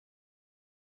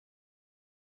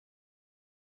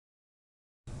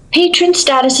Patron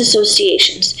status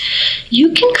associations.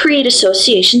 You can create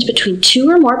associations between 2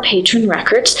 or more patron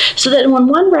records so that when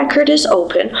one record is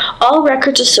open, all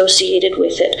records associated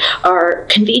with it are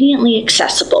conveniently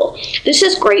accessible. This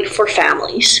is great for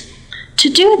families. To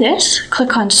do this,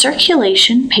 click on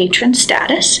Circulation Patron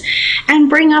Status and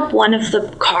bring up one of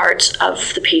the cards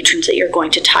of the patrons that you're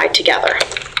going to tie together.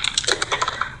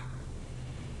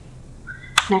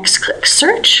 Next, click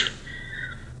Search.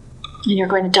 And you're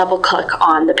going to double click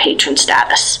on the patron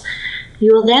status.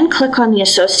 You will then click on the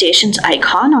associations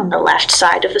icon on the left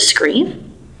side of the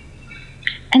screen,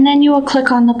 and then you will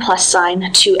click on the plus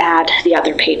sign to add the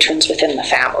other patrons within the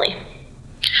family.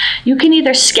 You can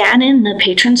either scan in the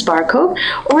patron's barcode,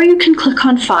 or you can click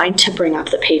on Find to bring up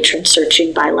the patron,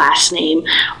 searching by last name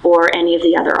or any of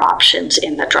the other options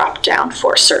in the drop-down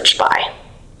for Search By.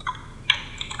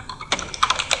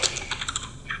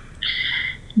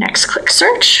 Next, click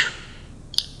Search.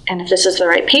 And if this is the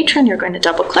right patron, you're going to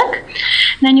double click.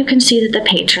 And then you can see that the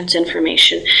patron's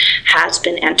information has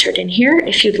been entered in here.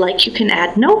 If you'd like, you can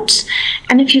add notes.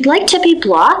 And if you'd like to be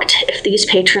blocked, if these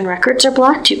patron records are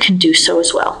blocked, you can do so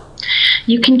as well.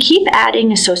 You can keep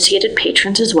adding associated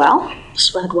patrons as well.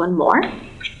 So add one more.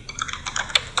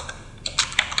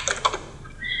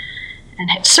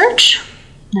 And hit search.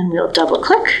 Then we'll double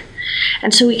click.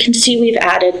 And so we can see we've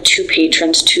added 2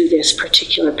 patrons to this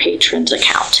particular patron's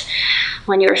account.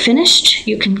 When you're finished,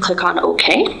 you can click on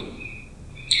OK.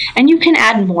 And you can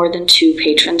add more than 2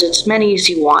 patrons, as many as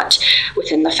you want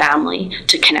within the family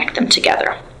to connect them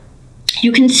together.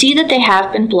 You can see that they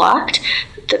have been blocked,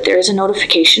 that there is a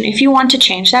notification. If you want to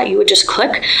change that, you would just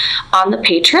click on the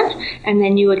patron, and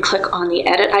then you would click on the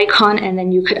edit icon, and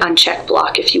then you could uncheck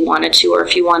block if you wanted to, or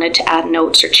if you wanted to add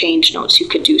notes or change notes, you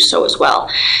could do so as well.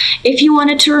 If you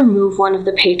wanted to remove one of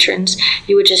the patrons,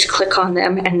 you would just click on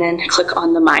them and then click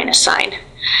on the minus sign.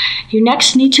 You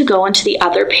next need to go into the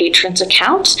other patrons'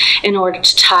 accounts in order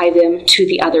to tie them to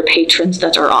the other patrons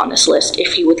that are on this list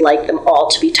if you would like them all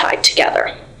to be tied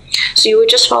together. So you would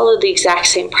just follow the exact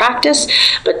same practice,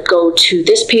 but go to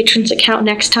this patron's account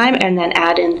next time and then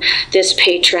add in this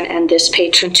patron and this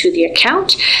patron to the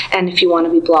account. And if you want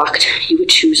to be blocked, you would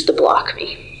choose the block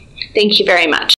me. Thank you very much.